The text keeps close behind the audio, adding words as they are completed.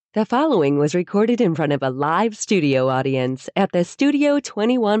The following was recorded in front of a live studio audience at the Studio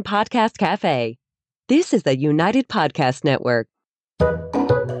 21 Podcast Cafe. This is the United Podcast Network.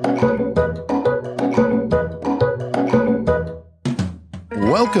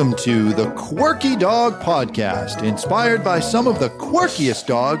 Welcome to the Quirky Dog Podcast, inspired by some of the quirkiest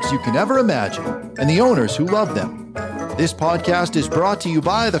dogs you can ever imagine and the owners who love them. This podcast is brought to you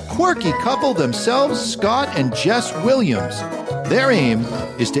by the quirky couple themselves, Scott and Jess Williams. Their aim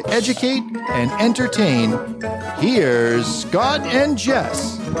is to educate and entertain. Here's Scott and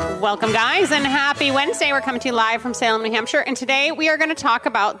Jess. Welcome, guys, and happy Wednesday. We're coming to you live from Salem, New Hampshire, and today we are going to talk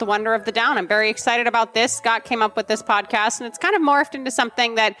about the wonder of the down. I'm very excited about this. Scott came up with this podcast, and it's kind of morphed into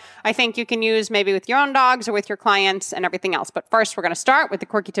something that I think you can use maybe with your own dogs or with your clients and everything else. But first, we're going to start with the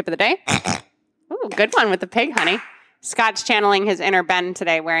quirky tip of the day. Ooh, good one with the pig, honey. Scott's channeling his inner Ben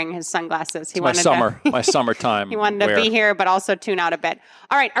today, wearing his sunglasses. My summertime. He wanted to be here, but also tune out a bit.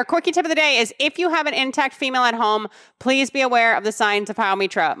 All right, our quirky tip of the day is if you have an intact female at home, please be aware of the signs of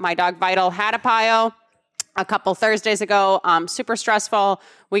pyometra. My dog Vital had a pyo a couple Thursdays ago. Super stressful.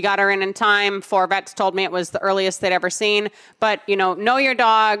 We got her in time. 4 vets told me it was the earliest they'd ever seen. But, know your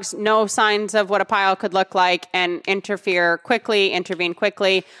dogs, know signs of what a pyo could look like, and intervene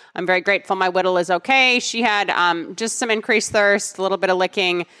quickly. I'm very grateful my Whittle is okay. She had just some increased thirst, a little bit of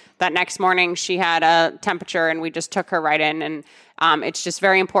licking. That next morning, she had a temperature, and we just took her right in. And it's just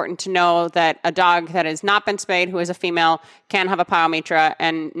very important to know that a dog that has not been spayed, who is a female, can have a pyometra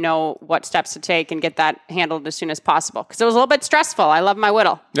and know what steps to take and get that handled as soon as possible. Because it was a little bit stressful. I love my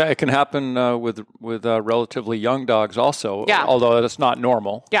Whittle. Yeah, it can happen with relatively young dogs also, yeah. Although that's not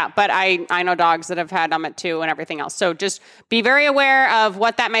normal. Yeah, but I know dogs that have had them at 2 and everything else. So just be very aware of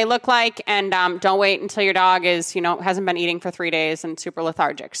what that may look like, and don't wait until your dog is, hasn't been eating for 3 days and super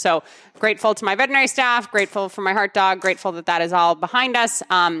lethargic. So grateful to my veterinary staff, grateful for my heart dog, grateful that is all behind us,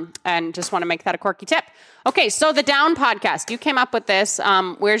 and just want to make that a quirky tip. Okay, so the Down podcast, you came up with this.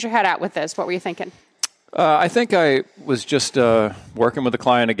 Where's your head at with this? What were you thinking? I think I was just working with a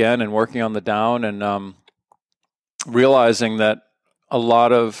client again and working on the down and realizing that a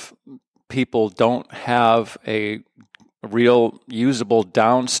lot of people don't have a real usable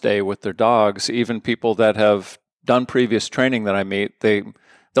down stay with their dogs. Even people that have done previous training that I meet,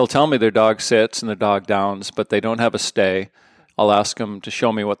 they'll tell me their dog sits and their dog downs, but they don't have a stay. I'll ask them to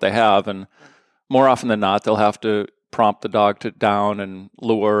show me what they have, and more often than not, they'll have to prompt the dog to down and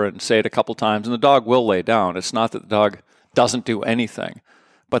lure and say it a couple times, and the dog will lay down. It's not that the dog doesn't do anything,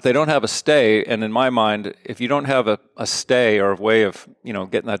 but they don't have a stay. And in my mind, if you don't have a stay or a way of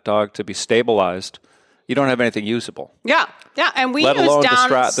getting that dog to be stabilized, you don't have anything usable. Yeah, and we let use alone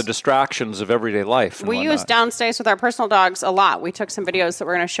downs, the distractions of everyday life. We use downstays with our personal dogs a lot. We took some videos that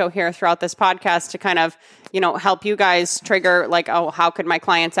we're going to show here throughout this podcast to kind of help you guys trigger like, oh, how could my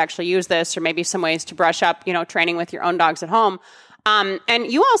clients actually use this, or maybe some ways to brush up training with your own dogs at home. And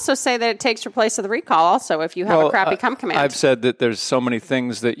you also say that it takes your place of the recall. Also, if you have a crappy come command, I've said that there's so many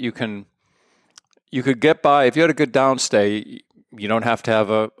things that you could get by if you had a good downstay. You don't have to have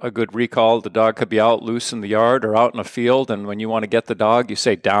a good recall. The dog could be out loose in the yard or out in a field, and when you want to get the dog, you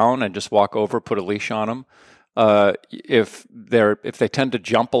say down and just walk over, put a leash on them. If they tend to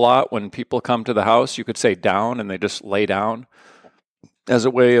jump a lot when people come to the house, you could say down and they just lay down as a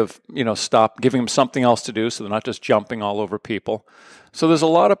way of stop giving them something else to do, so they're not just jumping all over people. So there's a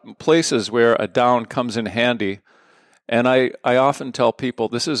lot of places where a down comes in handy, and I often tell people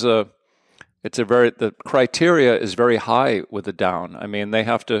the criteria is very high with the down. I mean, they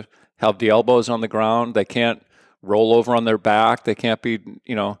have to have the elbows on the ground. They can't roll over on their back. They can't be,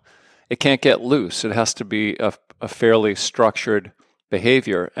 it can't get loose. It has to be a fairly structured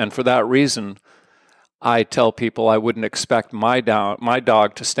behavior. And for that reason, I tell people I wouldn't expect my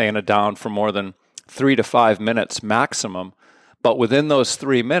dog to stay in a down for more than 3 to 5 minutes maximum. But within those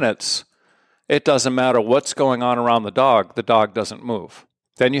 3 minutes, it doesn't matter what's going on around the dog doesn't move.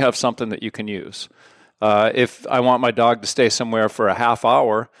 Then you have something that you can use. If I want my dog to stay somewhere for a half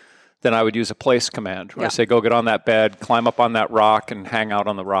hour, then I would use a place command where I say, go get on that bed, climb up on that rock, and hang out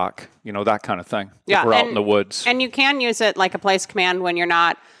on the rock. That kind of thing. Yeah, if we're out in the woods. And you can use it like a place command when you're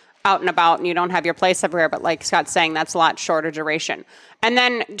not out and about and you don't have your place everywhere. But like Scott's saying, that's a lot shorter duration. And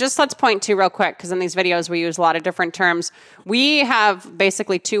then just let's point to real quick, because in these videos we use a lot of different terms. We have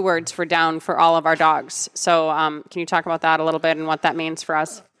basically 2 words for down for all of our dogs. So can you talk about that a little bit and what that means for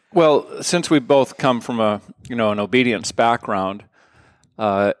us? Well, since we both come from an obedience background,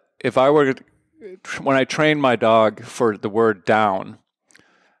 if I were when I train my dog for the word down,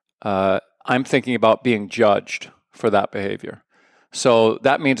 I'm thinking about being judged for that behavior. So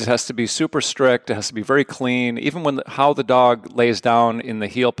that means it has to be super strict. It has to be very clean. Even when how the dog lays down in the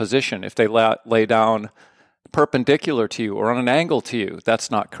heel position, if they lay down perpendicular to you or on an angle to you, that's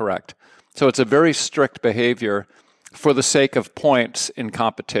not correct. So it's a very strict behavior for the sake of points in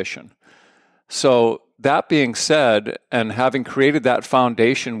competition. So that being said, and having created that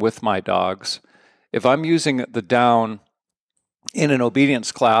foundation with my dogs, if I'm using the down in an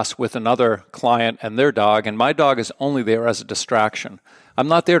obedience class with another client and their dog, and my dog is only there as a distraction. I'm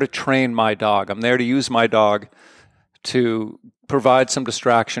not there to train my dog. I'm there to use my dog to provide some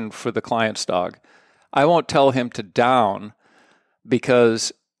distraction for the client's dog. I won't tell him to down,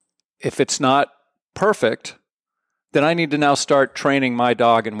 because if it's not perfect, then I need to now start training my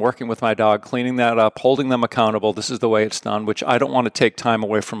dog and working with my dog, cleaning that up, holding them accountable. This is the way it's done, which I don't want to take time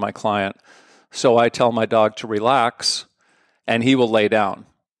away from my client. So I tell my dog to relax, and he will lay down.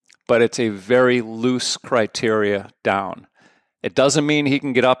 But it's a very loose criteria down. It doesn't mean he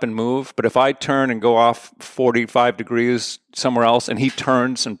can get up and move, but if I turn and go off 45 degrees somewhere else and he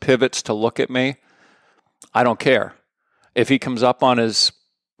turns and pivots to look at me, I don't care. If he comes up on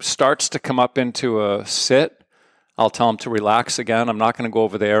starts to come up into a sit, I'll tell him to relax again. I'm not going to go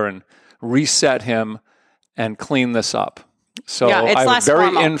over there and reset him and clean this up. So yeah, it's I have a very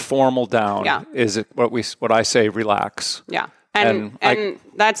formal. informal down. Yeah. Is it what I say? Relax. Yeah, and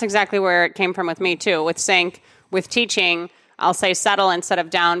that's exactly where it came from with me too. With Sync, with teaching, I'll say settle instead of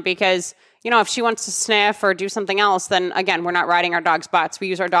down, because if she wants to sniff or do something else, then again, we're not riding our dog's butts. We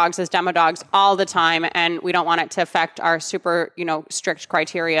use our dogs as demo dogs all the time, and we don't want it to affect our super, strict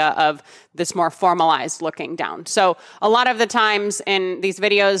criteria of this more formalized looking down. So a lot of the times in these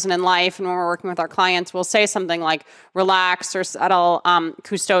videos and in life, and when we're working with our clients, we'll say something like relax or settle.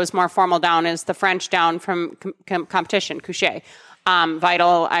 Cousteau's more formal down is the French down from competition, couché.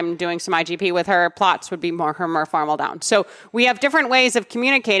 Vital, I'm doing some IGP with her. Plots would be her more formal down. So we have different ways of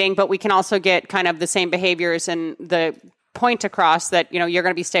communicating, but we can also get kind of the same behaviors and the point across that, you're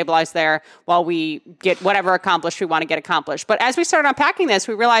going to be stabilized there while we get whatever accomplished we want to get accomplished. But as we started unpacking this,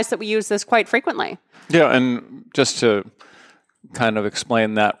 we realized that we use this quite frequently. Yeah, and just to kind of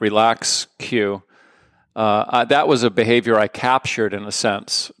explain that relax cue, that was a behavior I captured in a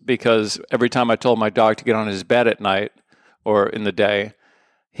sense, because every time I told my dog to get on his bed at night, or in the day,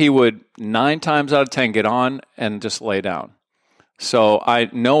 he would 9 times out of 10 get on and just lay down. So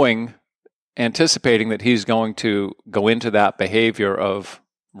anticipating that he's going to go into that behavior of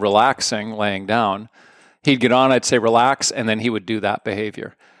relaxing, laying down, he'd get on, I'd say relax, and then he would do that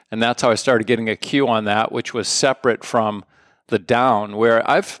behavior. And that's how I started getting a cue on that, which was separate from the down, where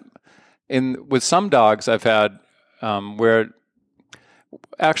with some dogs I've had where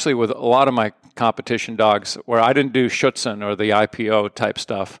actually with a lot of my competition dogs, where I didn't do Schutzen or the IPO type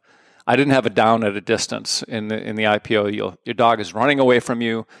stuff, I didn't have a down at a distance. In the IPO, your dog is running away from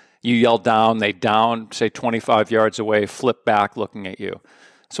you, you yell down, they down, say 25 yards away, flip back looking at you.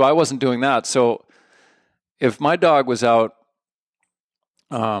 So I wasn't doing that. So if my dog was out,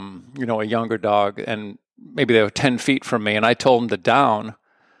 a younger dog, and maybe they were 10 feet from me, and I told them to down,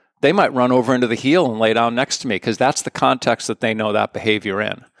 they might run over into the heel and lay down next to me, because that's the context that they know that behavior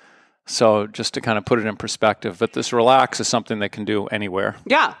in. So just to kind of put it in perspective, but this relax is something they can do anywhere.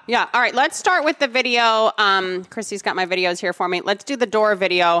 Yeah. All right, let's start with the video. Chrissy's got my videos here for me. Let's do the door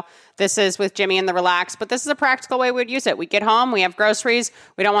video. This is with Jimmy and the relax, but this is a practical way we'd use it. We get home, we have groceries,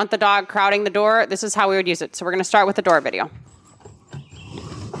 we don't want the dog crowding the door. This is how we would use it. So we're going to start with the door video.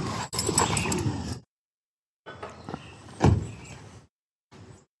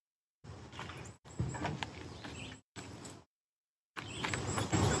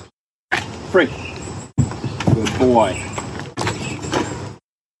 Free. Good boy.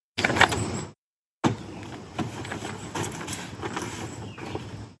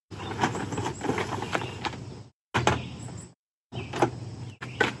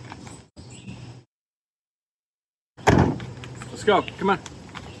 Let's go. Come on.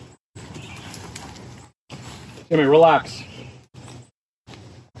 Jimmy, relax.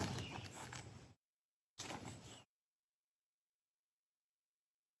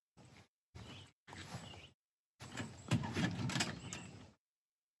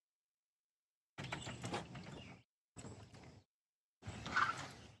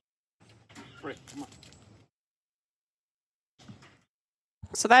 Come on.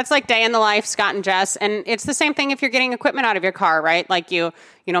 So that's like day in the life, Scott and Jess. And it's the same thing if you're getting equipment out of your car, right? Like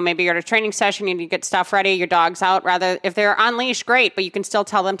maybe you're at a training session, you need to get stuff ready, your dog's out. Rather, if they're on leash, great, but you can still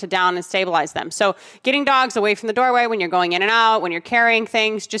tell them to down and stabilize them. So getting dogs away from the doorway when you're going in and out, when you're carrying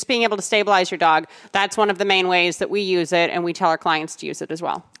things, just being able to stabilize your dog, that's one of the main ways that we use it, and we tell our clients to use it as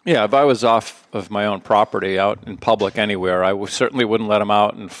well. Yeah, if I was off of my own property out in public anywhere, I certainly wouldn't let him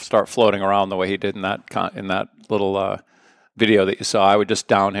out and start floating around the way he did in that little video that you saw. I would just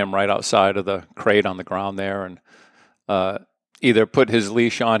down him right outside of the crate on the ground there, and either put his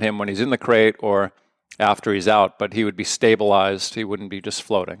leash on him when he's in the crate or after he's out, but he would be stabilized. He wouldn't be just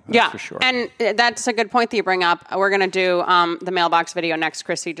floating. That's for sure. And that's a good point that you bring up. We're going to do the mailbox video next,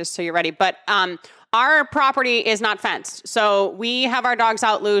 Chrissy, just so you're ready. But our property is not fenced. So we have our dogs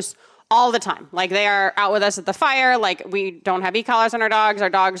out loose all the time. Like, they are out with us at the fire. Like, we don't have e-collars on our dogs. Our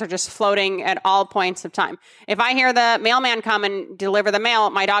dogs are just floating at all points of time. If I hear the mailman come and deliver the mail,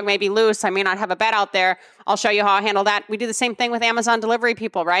 my dog may be loose. I may not have a bed out there. I'll show you how I handle that. We do the same thing with Amazon delivery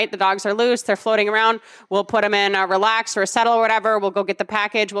people, right? The dogs are loose. They're floating around. We'll put them in a relax or a settle or whatever. We'll go get the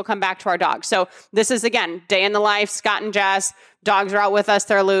package. We'll come back to our dogs. So this is, again, day in the life, Scott and Jess. Dogs are out with us.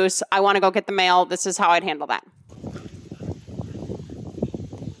 They're loose. I want to go get the mail. This is how I'd handle that.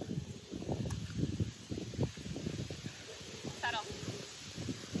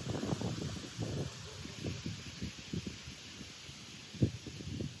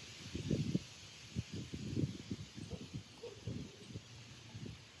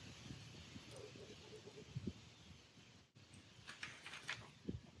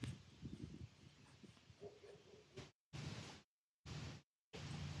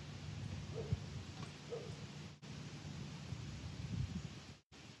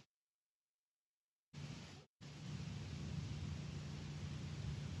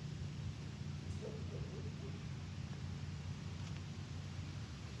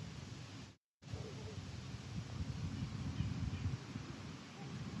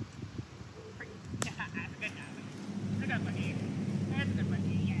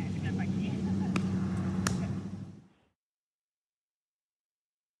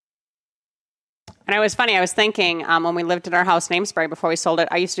 And it was funny. I was thinking when we lived in our house in Amesbury before we sold it,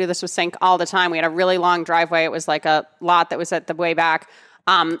 I used to do this with Sync all the time. We had a really long driveway. It was like a lot that was at the way back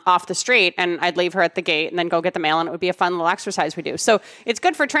off the street, and I'd leave her at the gate and then go get the mail, and it would be a fun little exercise we do. So it's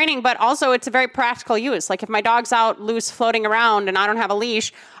good for training, but also it's a very practical use. Like, if my dog's out loose floating around and I don't have a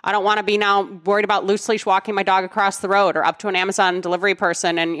leash, I don't want to be now worried about loose leash walking my dog across the road or up to an Amazon delivery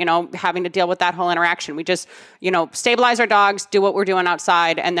person and, having to deal with that whole interaction. We just, stabilize our dogs, do what we're doing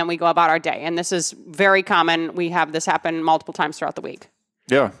outside, and then we go about our day. And this is very common. We have this happen multiple times throughout the week.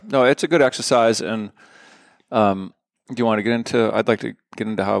 Yeah, no, it's a good exercise. And do you want to get into, I'd like to get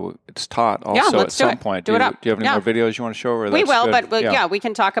into how it's taught also at some point. Do you have any more videos you want to show? We will, good? But we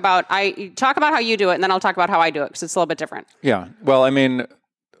can talk about how you do it, and then I'll talk about how I do it, because it's a little bit different. Yeah. Well, I mean,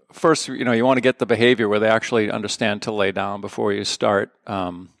 first, you want to get the behavior where they actually understand to lay down before you start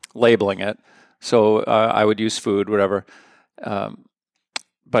labeling it. So I would use food, whatever.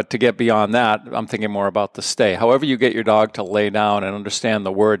 But to get beyond that, I'm thinking more about the stay. However you get your dog to lay down and understand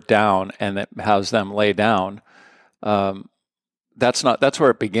the word down, and it has them lay down, that's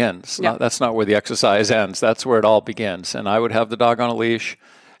where it begins. Yeah. That's not where the exercise ends. That's where it all begins. And I would have the dog on a leash,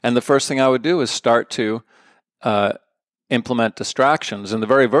 and the first thing I would do is start to implement distractions. And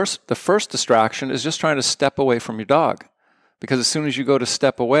the first distraction is just trying to step away from your dog, because as soon as you go to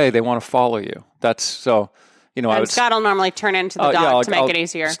step away, they want to follow you. That's so. And Scott will normally turn into the dog to make it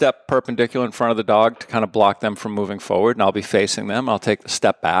easier. Step perpendicular in front of the dog to kind of block them from moving forward, and I'll be facing them. I'll take the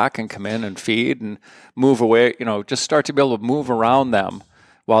step back and come in and feed and move away. Just start to be able to move around them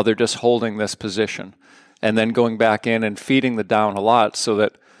while they're just holding this position, and then going back in and feeding the down a lot, so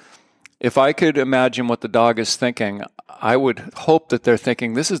that if I could imagine what the dog is thinking, I would hope that they're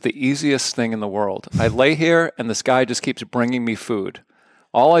thinking, this is the easiest thing in the world. I lay here and this guy just keeps bringing me food.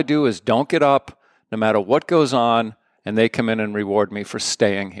 All I do is don't get up, no matter what goes on, and they come in and reward me for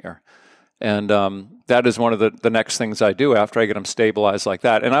staying here. And that is one of the next things I do after I get them stabilized like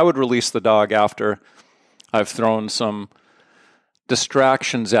that. And I would release the dog after I've thrown some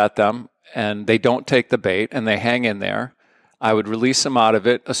distractions at them, and they don't take the bait, and they hang in there. I would release them out of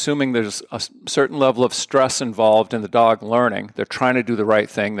it, assuming there's a certain level of stress involved in the dog learning. They're trying to do the right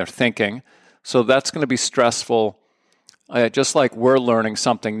thing. They're thinking. So that's going to be stressful, just like we're learning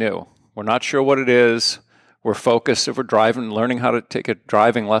something new. We're not sure what it is. We're focused. If we're driving, learning how to take a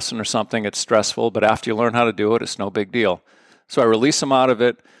driving lesson or something, it's stressful. But after you learn how to do it, it's no big deal. So I release them out of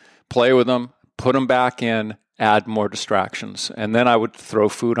it, play with them, put them back in, add more distractions. And then I would throw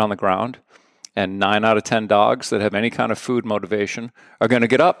food on the ground. And 9 out of 10 dogs that have any kind of food motivation are going to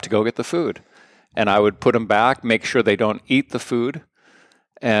get up to go get the food. And I would put them back, make sure they don't eat the food.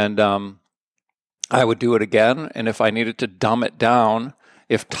 And I would do it again. And if I needed to dumb it down,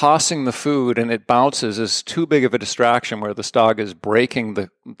 if tossing the food and it bounces is too big of a distraction where this dog is breaking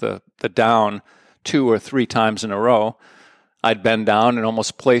the down 2 or 3 times in a row, I'd bend down and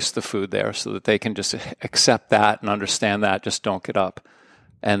almost place the food there so that they can just accept that and understand that, just don't get up.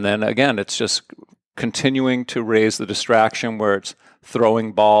 And then again, it's just continuing to raise the distraction where it's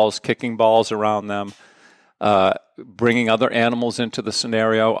throwing balls, kicking balls around them, bringing other animals into the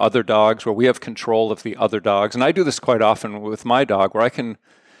scenario, other dogs, where we have control of the other dogs. And I do this quite often with my dog, where I can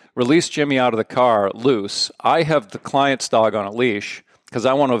release Jimmy out of the car loose. I have the client's dog on a leash because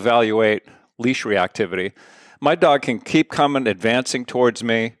I want to evaluate leash reactivity. My dog can keep coming, advancing towards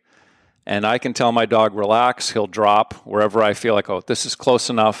me, and I can tell my dog, relax, he'll drop wherever I feel like, oh, this is close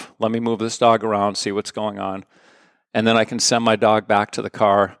enough, let me move this dog around, see what's going on. And then I can send my dog back to the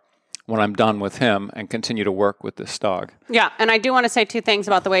car when I'm done with him and continue to work with this dog. Yeah, and I do want to say 2 things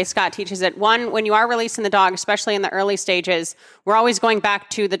about the way Scott teaches it. One, when you are releasing the dog, especially in the early stages, we're always going back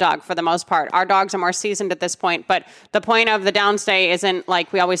to the dog for the most part. Our dogs are more seasoned at this point, but the point of the down stay isn't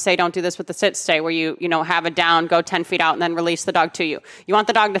like we always say, don't do this with the sit stay, where you have it down, go 10 feet out, and then release the dog to you. You want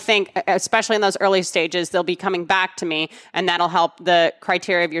the dog to think, especially in those early stages, they'll be coming back to me, and that'll help the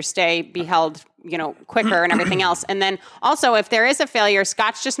criteria of your stay be held quicker and everything else. And then also, if there is a failure,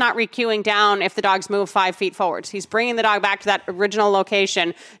 Scott's just not recuing down if the dogs move 5 feet forwards. He's bringing the dog back to that original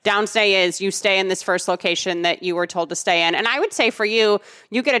location. Downstay is you stay in this first location that you were told to stay in. And I would say for you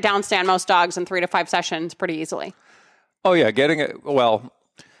get a downstay on most dogs in 3 to 5 sessions pretty easily. Oh, yeah. Getting it, well,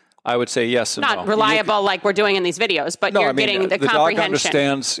 I would say yes and Not no. reliable like we're doing in these videos, but you're getting the comprehension.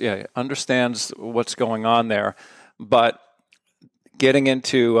 Dog understands what's going on there. But getting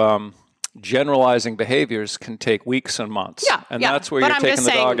into generalizing behaviors can take weeks and months. And that's where you're taking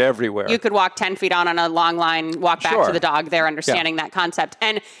the dog everywhere. You could walk 10 feet out on a long line, walk back to the dog. They're understanding that concept.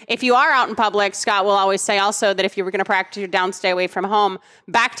 And if you are out in public, Scott will always say also that if you were going to practice your down stay away from home,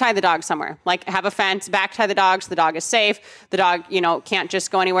 back tie the dog somewhere. Like have a fence, back tie the dog so the dog is safe. The dog, can't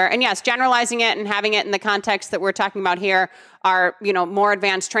just go anywhere. And yes, generalizing it and having it in the context that we're talking about here are, more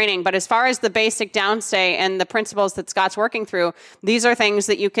advanced training. But as far as the basic downstay and the principles that Scott's working through, these are things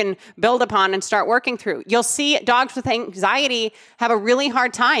that you can build upon and start working through. You'll see dogs with anxiety have a really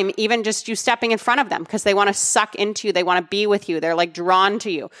hard time, even just you stepping in front of them, because they want to suck into you. They want to be with you. They're like drawn to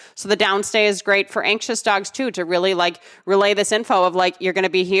you. So the downstay is great for anxious dogs too, to really relay this info of you're going to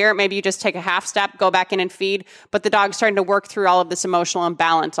be here. Maybe you just take a half step, go back in and feed. But the dog's starting to work through all of this emotional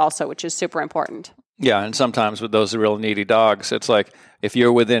imbalance also, which is super important. Yeah, and sometimes with those real needy dogs, it's like if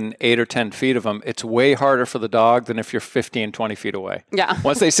you're within 8 or 10 feet of them, it's way harder for the dog than if you're 15, 20 feet away. Yeah.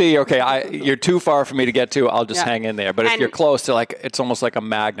 Once they see, you're too far for me to get to, I'll just hang in there. But if you're close, it's almost like a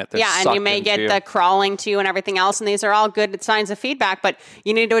magnet. And you may get the crawling to you and everything else, and these are all good signs of feedback, but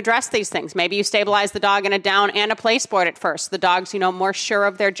you need to address these things. Maybe you stabilize the dog in a down and a place board at first. The dog's, more sure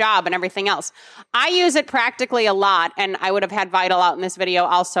of their job and everything else. I use it practically a lot, and I would have had Vital out in this video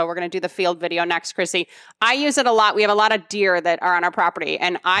also. We're going to do the field video next, Chrissy. I use it a lot. We have a lot of deer that are on our property,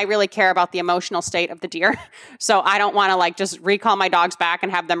 and I really care about the emotional state of the deer. So I don't want to just recall my dogs back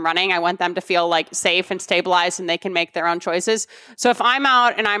and have them running. I want them to feel safe and stabilized, and they can make their own choices. So if I'm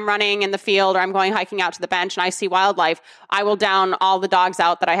out and I'm running in the field, or I'm going hiking out to the bench and I see wildlife, I will down all the dogs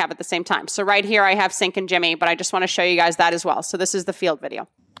out that I have at the same time. So right here I have Sink and Jimmy, but I just want to show you guys that as well. So this is the field video.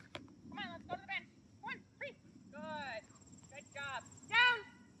 Come on, let's go to the bench. 1, 3. Good job. Down.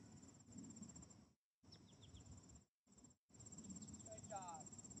 Good job.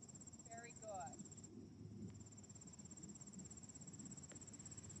 Very good.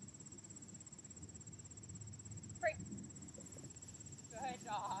 Great. Good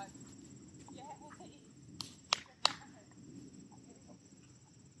dog. Yay.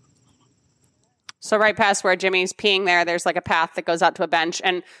 So right past where Jimmy's peeing there's a path that goes out to a bench.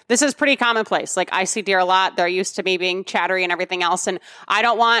 And this is pretty commonplace. I see deer a lot. They're used to me being chattery and everything else. And I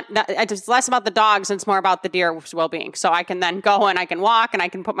don't want, it's less about the dogs and it's more about the deer's well-being. So I can then go and I can walk and I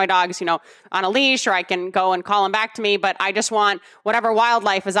can put my dogs, on a leash, or I can go and call them back to me. But I just want whatever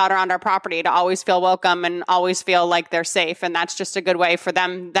wildlife is out around our property to always feel welcome and always feel like they're safe. And that's just a good way for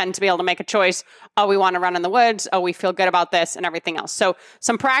them then to be able to make a choice. Oh, we want to run in the woods. Oh, we feel good about this and everything else. So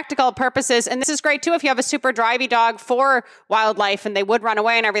some practical purposes. And this is great great too if you have a super drivey dog for wildlife and they would run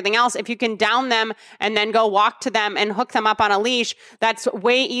away and everything else. If you can down them and then go walk to them and hook them up on a leash, that's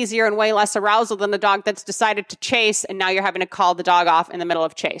way easier and way less arousal than the dog that's decided to chase, and now you're having to call the dog off in the middle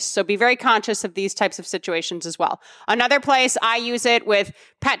of chase. So be very conscious of these types of situations as well. Another place I use it with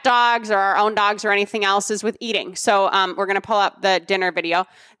pet dogs or our own dogs or anything else is with eating. So we're going to pull up the dinner video.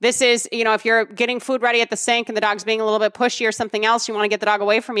 This is, if you're getting food ready at the sink and the dog's being a little bit pushy or something else, you want to get the dog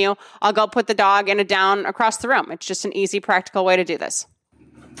away from you, I'll go put the dog in a down across the room. It's just an easy, practical way to do this.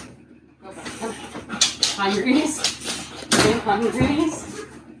 Hungries? Hungries?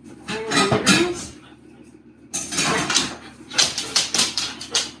 Hungries?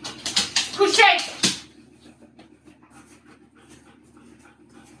 Good shake!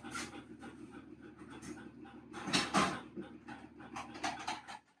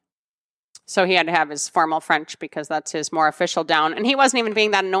 So he had to have his formal French because that's his more official down. And he wasn't even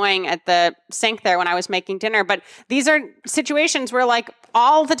being that annoying at the sink there when I was making dinner. But these are situations where, like,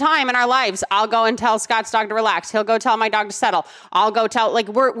 all the time in our lives, I'll go and tell Scott's dog to relax. He'll go tell my dog to settle. I'll go tell, like,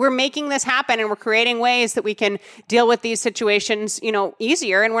 we're making this happen and we're creating ways that we can deal with these situations,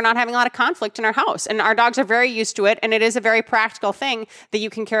 easier. And we're not having a lot of conflict in our house. And our dogs are very used to it. And it is a very practical thing that you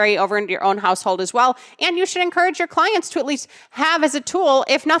can carry over into your own household as well. And you should encourage your clients to at least have as a tool,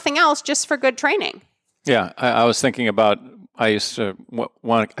 if nothing else, just for good training. Yeah, I was thinking about, I used to,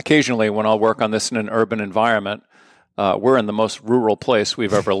 occasionally when I'll work on this in an urban environment, we're in the most rural place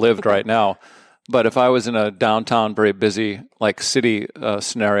we've ever lived right now. But if I was in a downtown, very busy, like city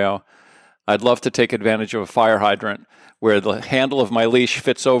scenario, I'd love to take advantage of a fire hydrant where the handle of my leash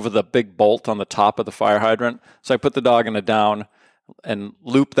fits over the big bolt on the top of the fire hydrant. So I put the dog in a down and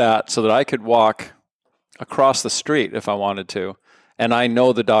loop that so that I could walk across the street if I wanted to. And I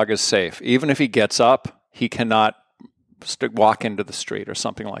know the dog is safe. Even if he gets up, he cannot walk into the street or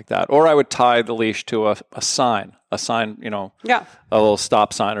something like that. Or I would tie the leash to a sign, a little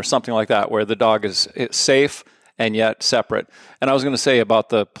stop sign or something like that, where the dog is safe and yet separate. And I was going to say about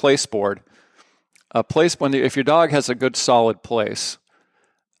the place board, if your dog has a good solid place,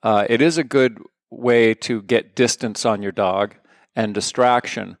 it is a good way to get distance on your dog and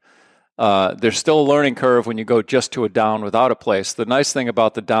distraction. There's still a learning curve when you go just to a down without a place. The nice thing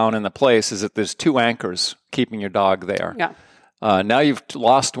about the down and the place is that there's two anchors keeping your dog there. Yeah. Now you've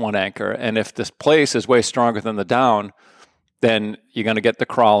lost one anchor, and if this place is way stronger than the down, then you're going to get the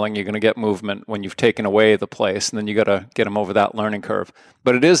crawling, you're going to get movement when you've taken away the place, and then you got to get them over that learning curve.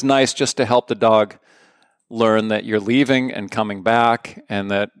 But it is nice just to help the dog learn that you're leaving and coming back, and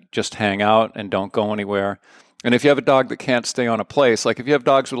that just hang out and don't go anywhere. And if you have a dog that can't stay on a place, like if you have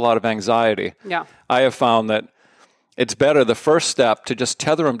dogs with a lot of anxiety, I have found that it's better, the first step, to just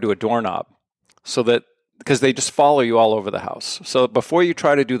tether them to a doorknob, so that, because they just follow you all over the house. So before you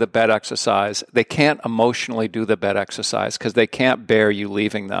try to do the bed exercise, they can't emotionally do the bed exercise because they can't bear you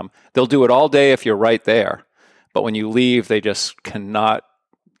leaving them. They'll do it all day if you're right there, but when you leave, they just cannot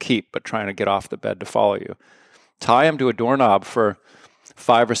keep but trying to get off the bed to follow you. Tie them to a doorknob for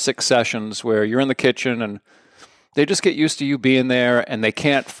 5 or 6 sessions where you're in the kitchen and they just get used to you being there, and they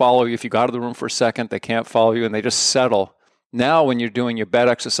can't follow you. If you go out of the room for a second, they can't follow you, and they just settle. Now, when you're doing your bed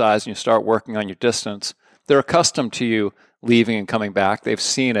exercise and you start working on your distance, they're accustomed to you leaving and coming back. They've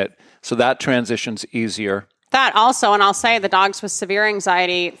seen it, so that transition's easier. That also, and I'll say the dogs with severe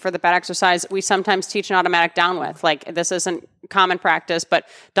anxiety for the bed exercise, we sometimes teach an automatic down with. Like, this isn't common practice, but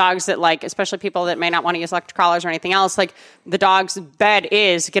dogs that, like, especially people that may not want to use electric collars or anything else, like, the dog's bed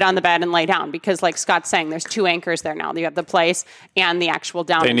is get on the bed and lay down, because, like Scott's saying, there's 2 anchors there now. You have the place and the actual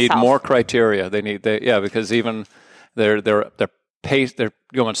down. They need more criteria. Because even they're pace, they're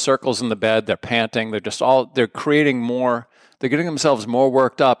going circles in the bed, they're panting, they're creating more. They're getting themselves more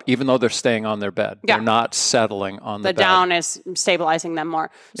worked up, even though they're staying on their bed. Yeah. They're not settling on the bed. The down is stabilizing them more.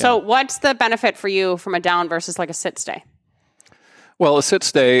 Yeah. So what's the benefit for you from a down versus like a sit stay? Well, a sit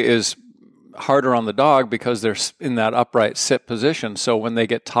stay is harder on the dog because they're in that upright sit position. So when they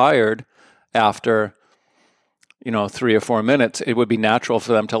get tired after, 3 or 4 minutes, it would be natural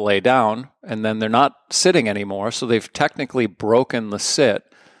for them to lay down, and then they're not sitting anymore. So they've technically broken the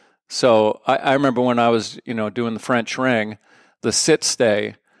sit. So I remember when I was, doing the French ring, the sit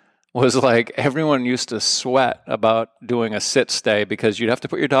stay was like, everyone used to sweat about doing a sit stay because you'd have to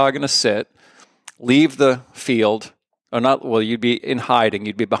put your dog in a sit, leave the field, you'd be in hiding,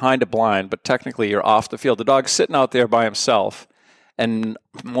 you'd be behind a blind, but technically you're off the field. The dog's sitting out there by himself, and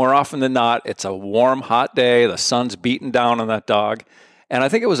more often than not, it's a warm, hot day, the sun's beating down on that dog, and I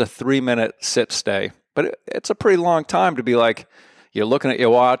think it was a 3-minute sit stay, but it's a pretty long time to be like, you're looking at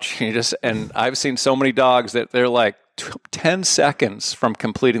your watch, and I've seen so many dogs that they're like 10 seconds from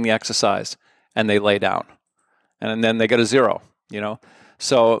completing the exercise, and they lay down. And then they get a 0,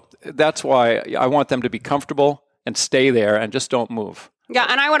 So that's why I want them to be comfortable and stay there and just don't move. Yeah,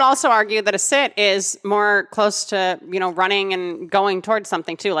 and I would also argue that a sit is more close to, running and going towards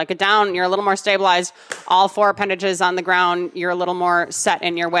something too. Like a down, you're a little more stabilized. All 4 appendages on the ground, you're a little more set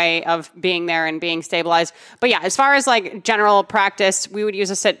in your way of being there and being stabilized. But yeah, as far as like general practice, we would use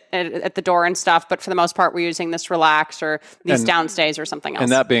a sit at the door and stuff. But for the most part, we're using this relax or these down stays or something else.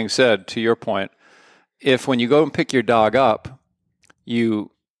 And that being said, to your point, if when you go and pick your dog up,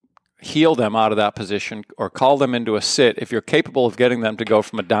 you heel them out of that position or call them into a sit, if you're capable of getting them to go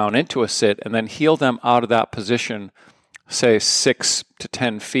from a down into a sit and then heel them out of that position, say 6 to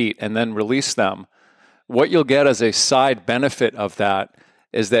 10 feet, and then release them, what you'll get as a side benefit of that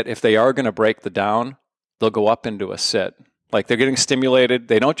is that if they are going to break the down, they'll go up into a sit. Like they're getting stimulated.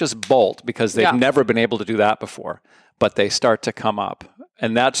 They don't just bolt because they've never been able to do that before, but they start to come up.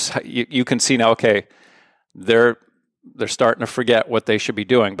 And that's, you can see now, okay, they're starting to forget what they should be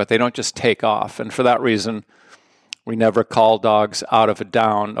doing, but they don't just take off. And for that reason, we never call dogs out of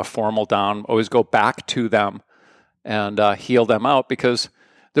a formal down, always go back to them and heel them out because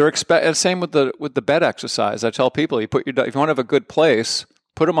they're same with the bed exercise. I tell people, if you want to have a good place,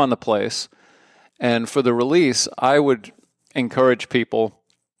 put them on the place. And for the release, I would encourage people,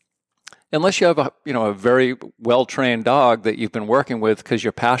 unless you have a very well-trained dog that you've been working with because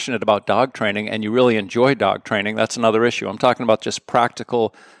you're passionate about dog training and you really enjoy dog training, that's another issue. I'm talking about just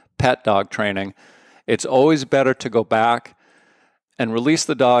practical pet dog training. It's always better to go back and release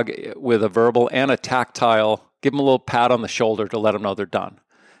the dog with a verbal and a tactile, give them a little pat on the shoulder to let them know they're done.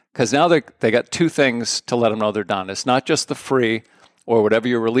 Because now they got 2 things to let them know they're done. It's not just the free or whatever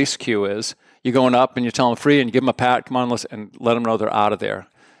your release cue is. You're going up and you tell them free and you give them a pat, come on, listen, and let them know they're out of there.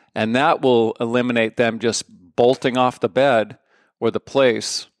 And that will eliminate them just bolting off the bed or the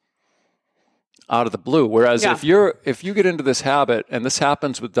place out of the blue. Whereas if you get into this habit, and this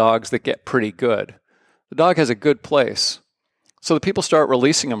happens with dogs that get pretty good, the dog has a good place. So the people start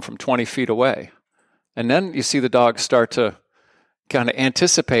releasing them from 20 feet away. And then you see the dog start to kind of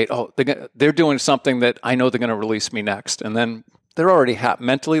anticipate, they're doing something that I know they're going to release me next. And then they're already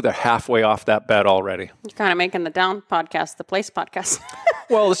mentally, they're halfway off that bed already. You're kind of making the down podcast the place podcast.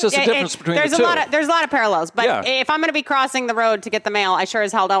 Well, it's just a difference between the two. There's a lot of parallels. But if I'm going to be crossing the road to get the mail, I sure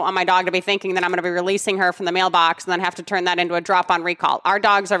as hell don't want my dog to be thinking that I'm going to be releasing her from the mailbox and then have to turn that into a drop-on recall. Our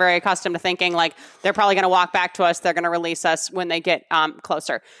dogs are very accustomed to thinking like they're probably going to walk back to us. They're going to release us when they get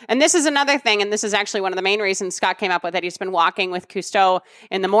closer. And this is another thing, and this is actually one of the main reasons Scott came up with it. He's been walking with Cousteau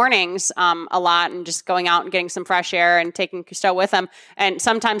in the mornings a lot and just going out and getting some fresh air and taking Cousteau with him. And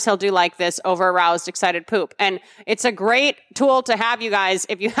sometimes he'll do like this over-aroused, excited poop. And it's a great tool to have, you guys,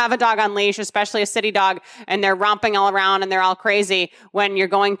 if you have a dog on leash, especially a city dog, and they're romping all around and they're all crazy. When you're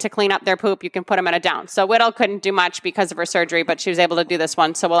going to clean up their poop, you can put them in a down. So Whittle couldn't do much because of her surgery, but she was able to do this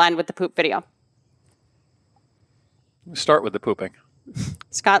one. So we'll end with the poop video. Start with the pooping.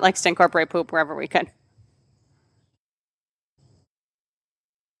 Scott likes to incorporate poop wherever we could.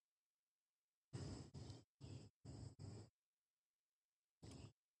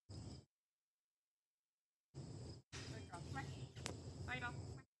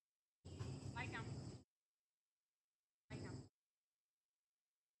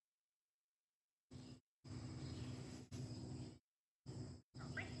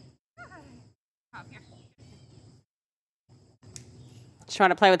 Just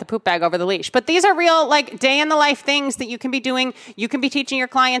trying to play with the poop bag over the leash. But these are real, like, day-in-the-life things that you can be doing, you can be teaching your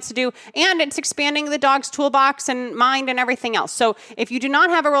clients to do, and it's expanding the dog's toolbox and mind and everything else. So if you do not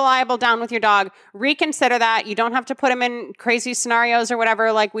have a reliable down with your dog, reconsider that. You don't have to put them in crazy scenarios or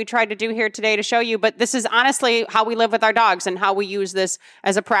whatever like we tried to do here today to show you, but this is honestly how we live with our dogs and how we use this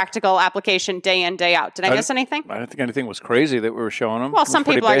as a practical application day in, day out. Did I miss anything? I don't think anything was crazy that we were showing them. Well, some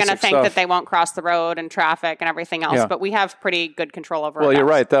people are going to think that they won't cross the road and traffic and everything else, but we have pretty good control over. Well, you're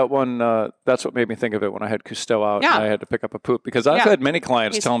right. That one, that's what made me think of it when I had Cousteau out and I had to pick up a poop. Because I've had many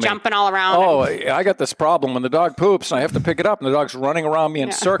clients tell me, jumping all around. Oh, I got this problem when the dog poops and I have to pick it up and the dog's running around me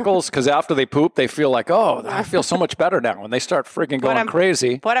in circles because after they poop, they feel like, oh, I feel so much better now. When they start freaking going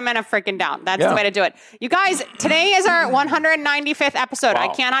crazy. Put them in a freaking down. That's the way to do it. You guys, today is our 195th episode. Wow. I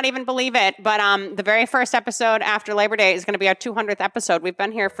cannot even believe it. But the very first episode after Labor Day is going to be our 200th episode. We've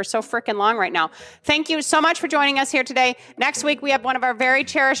been here for so freaking long right now. Thank you so much for joining us here today. Next week, we have one of our very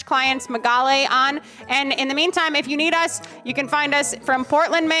cherished clients, Magale, on. And in the meantime, if you need us, you can find us from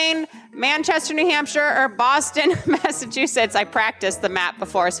Portland, Maine, Manchester, New Hampshire, or Boston, Massachusetts. I practiced the map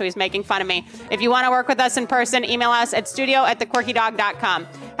before, so he's making fun of me. If you want to work with us in person, email us at studio@thequirkydog.com.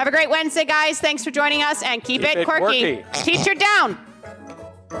 Have a great Wednesday, guys. Thanks for joining us, and keep it quirky. Teach your down.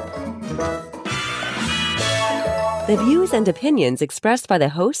 The views and opinions expressed by the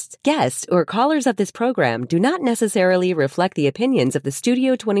hosts, guests, or callers of this program do not necessarily reflect the opinions of the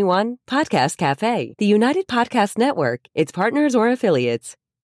Studio 21 Podcast Cafe, the United Podcast Network, its partners, or affiliates.